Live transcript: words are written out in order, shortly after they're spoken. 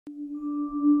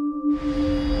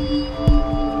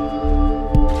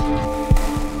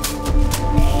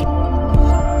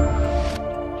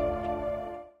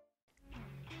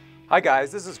Hi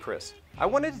guys, this is Chris. I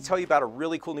wanted to tell you about a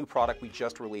really cool new product we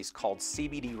just released called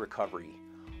CBD Recovery.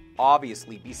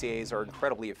 Obviously, BCAAs are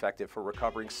incredibly effective for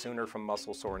recovering sooner from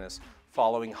muscle soreness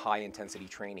following high-intensity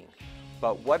training.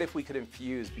 But what if we could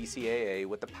infuse BCAA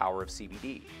with the power of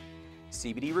CBD?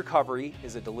 CBD Recovery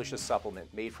is a delicious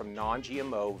supplement made from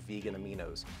non-GMO vegan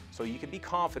aminos, so you can be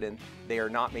confident they are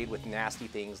not made with nasty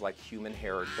things like human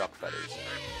hair or duck feathers.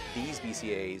 These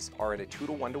BCAAs are in a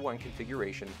 2:1:1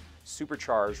 configuration,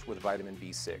 supercharged with vitamin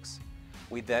B6.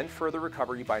 We then further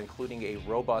recover you by including a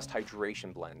robust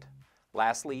hydration blend.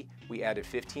 Lastly, we added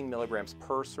 15 milligrams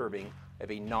per serving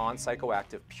of a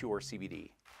non-psychoactive pure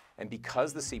CBD. And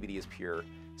because the CBD is pure,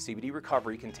 CBD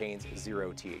Recovery contains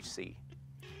 0 THC.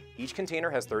 Each container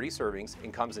has 30 servings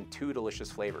and comes in 2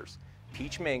 delicious flavors,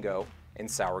 peach mango and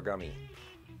sour gummy.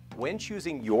 When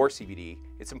choosing your CBD,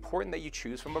 it's important that you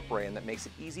choose from a brand that makes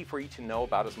it easy for you to know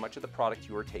about as much of the product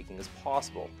you are taking as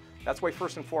possible. That's why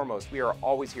first and foremost, we are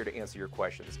always here to answer your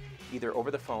questions, either over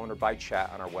the phone or by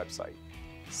chat on our website.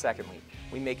 Secondly,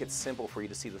 we make it simple for you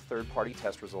to see the third-party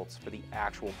test results for the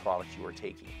actual product you are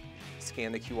taking.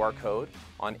 Scan the QR code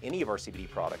on any of our CBD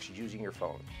products using your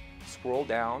phone. Scroll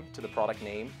down to the product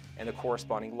name and the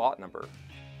corresponding lot number.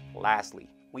 Lastly,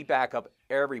 we back up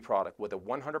every product with a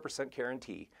 100%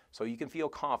 guarantee so you can feel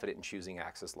confident in choosing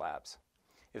Access Labs.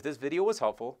 If this video was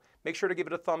helpful, make sure to give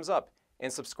it a thumbs up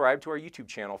and subscribe to our YouTube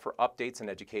channel for updates and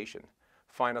education.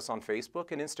 Find us on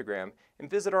Facebook and Instagram and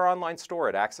visit our online store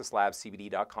at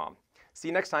accesslabscbd.com. See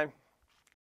you next time.